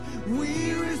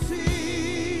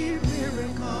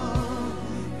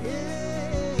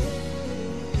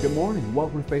Good morning.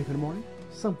 Welcome to Faith in the Morning.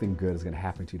 Something good is going to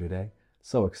happen to you today,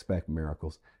 so expect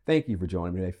miracles. Thank you for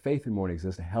joining me today. Faith in the Morning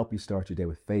exists to help you start your day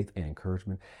with faith and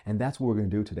encouragement, and that's what we're going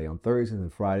to do today. On Thursdays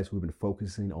and Fridays, we've been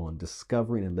focusing on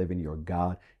discovering and living your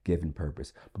God-given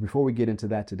purpose. But before we get into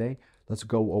that today, let's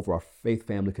go over our Faith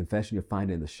Family Confession. You'll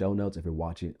find it in the show notes if you're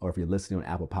watching, or if you're listening on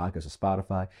Apple Podcasts or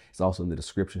Spotify. It's also in the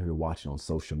description if you're watching on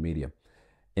social media.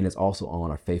 And it's also on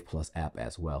our Faith Plus app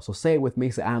as well. So say it with me.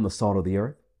 Say, I am the salt of the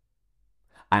earth.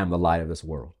 I am the light of this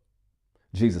world.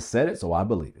 Jesus said it, so I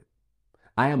believe it.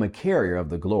 I am a carrier of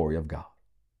the glory of God.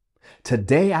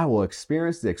 Today I will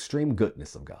experience the extreme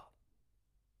goodness of God.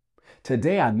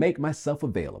 Today I make myself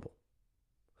available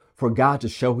for God to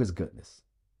show his goodness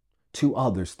to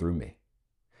others through me.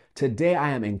 Today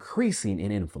I am increasing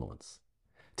in influence.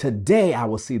 Today I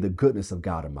will see the goodness of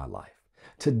God in my life.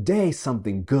 Today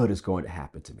something good is going to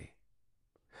happen to me.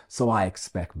 So I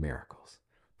expect miracles.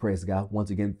 Praise God.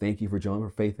 Once again, thank you for joining for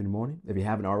Faith in the Morning. If you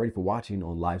haven't already, for watching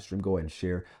on live stream, go ahead and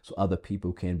share so other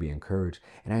people can be encouraged.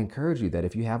 And I encourage you that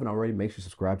if you haven't already, make sure you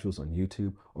subscribe to us on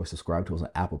YouTube or subscribe to us on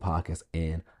Apple Podcasts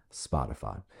and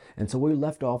Spotify. And so we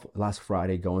left off last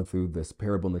Friday going through this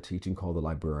parable in the teaching called The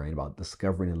Librarian, about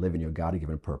discovering and living your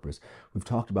God-given purpose. We've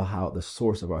talked about how the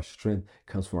source of our strength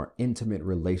comes from our intimate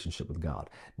relationship with God.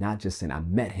 Not just saying I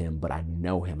met him, but I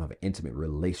know him, I have an intimate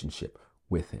relationship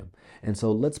with him. And so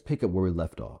let's pick up where we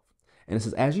left off. And it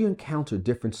says, as you encounter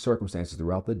different circumstances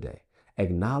throughout the day,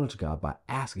 acknowledge God by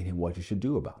asking him what you should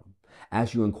do about them.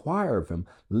 As you inquire of him,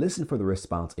 listen for the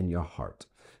response in your heart.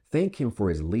 Thank him for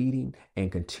his leading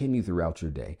and continue throughout your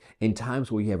day. In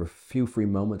times where you have a few free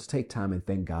moments, take time and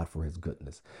thank God for his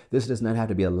goodness. This does not have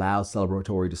to be a loud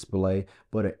celebratory display,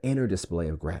 but an inner display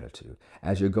of gratitude.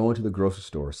 As you're going to the grocery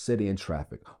store, sitting in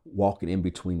traffic, walking in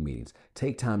between meetings,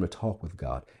 take time to talk with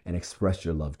God and express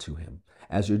your love to him.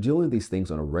 As you're doing these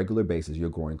things on a regular basis, you're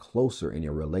growing closer in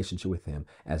your relationship with him,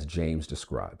 as James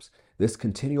describes. This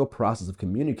continual process of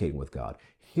communicating with God,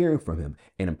 hearing from him,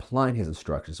 and applying his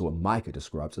instructions is what Micah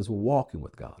describes as walking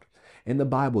with God. In the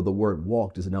Bible, the word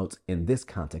walk denotes, in this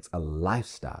context, a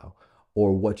lifestyle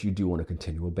or what you do on a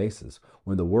continual basis.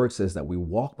 When the word says that we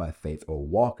walk by faith or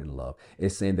walk in love,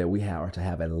 it's saying that we are to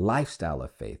have a lifestyle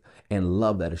of faith and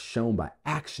love that is shown by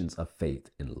actions of faith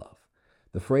and love.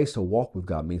 The phrase to walk with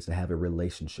God means to have a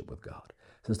relationship with God.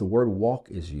 Since the word walk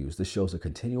is used, this shows a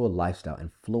continual lifestyle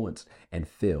influenced and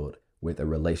filled with a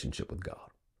relationship with God.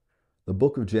 The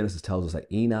book of Genesis tells us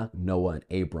that Enoch, Noah,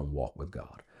 and Abram walked with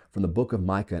God. From the book of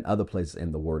Micah and other places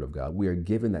in the Word of God, we are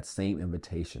given that same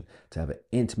invitation to have an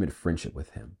intimate friendship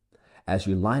with him. As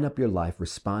you line up your life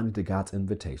responding to God's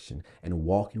invitation and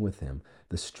walking with him,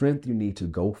 the strength you need to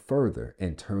go further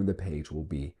and turn the page will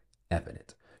be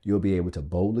evident. You'll be able to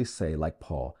boldly say, like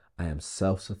Paul, I am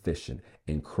self-sufficient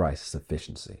in Christ's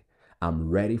sufficiency.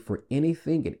 I'm ready for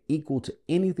anything and equal to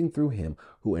anything through him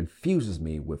who infuses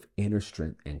me with inner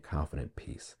strength and confident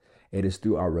peace. It is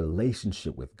through our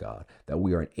relationship with God that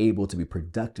we are able to be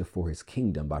productive for his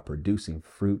kingdom by producing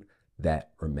fruit that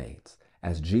remains.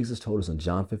 As Jesus told us in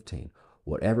John 15,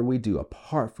 whatever we do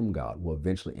apart from God will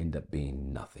eventually end up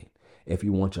being nothing. If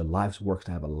you want your life's works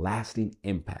to have a lasting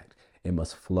impact, it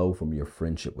must flow from your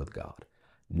friendship with God.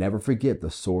 Never forget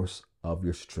the source of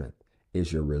your strength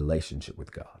is your relationship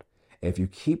with God. If you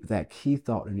keep that key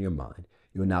thought in your mind,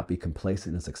 you will not be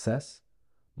complacent in success,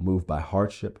 moved by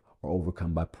hardship, or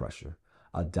overcome by pressure.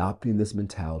 Adopting this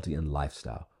mentality and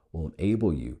lifestyle will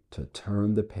enable you to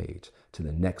turn the page to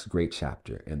the next great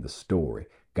chapter in the story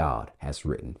God has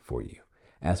written for you.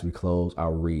 As we close,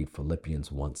 I'll read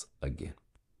Philippians once again.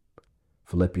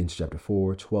 Philippians chapter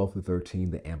 4, 12 through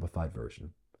 13, the Amplified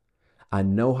Version. I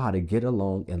know how to get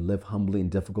along and live humbly in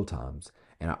difficult times,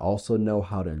 and I also know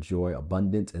how to enjoy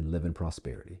abundance and live in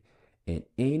prosperity. In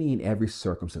any and every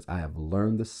circumstance, I have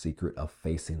learned the secret of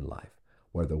facing life.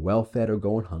 Whether well-fed or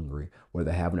going hungry,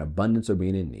 whether having abundance or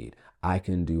being in need, I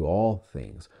can do all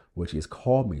things which he has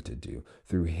called me to do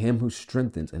through him who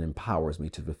strengthens and empowers me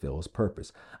to fulfill his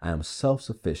purpose. I am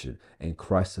self-sufficient in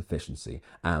Christ's sufficiency.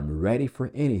 I am ready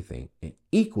for anything and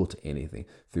equal to anything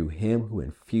through him who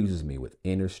infuses me with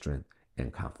inner strength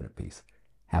and confident peace.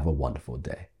 Have a wonderful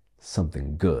day.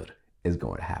 Something good is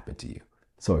going to happen to you.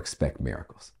 So expect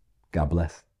miracles. God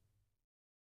bless.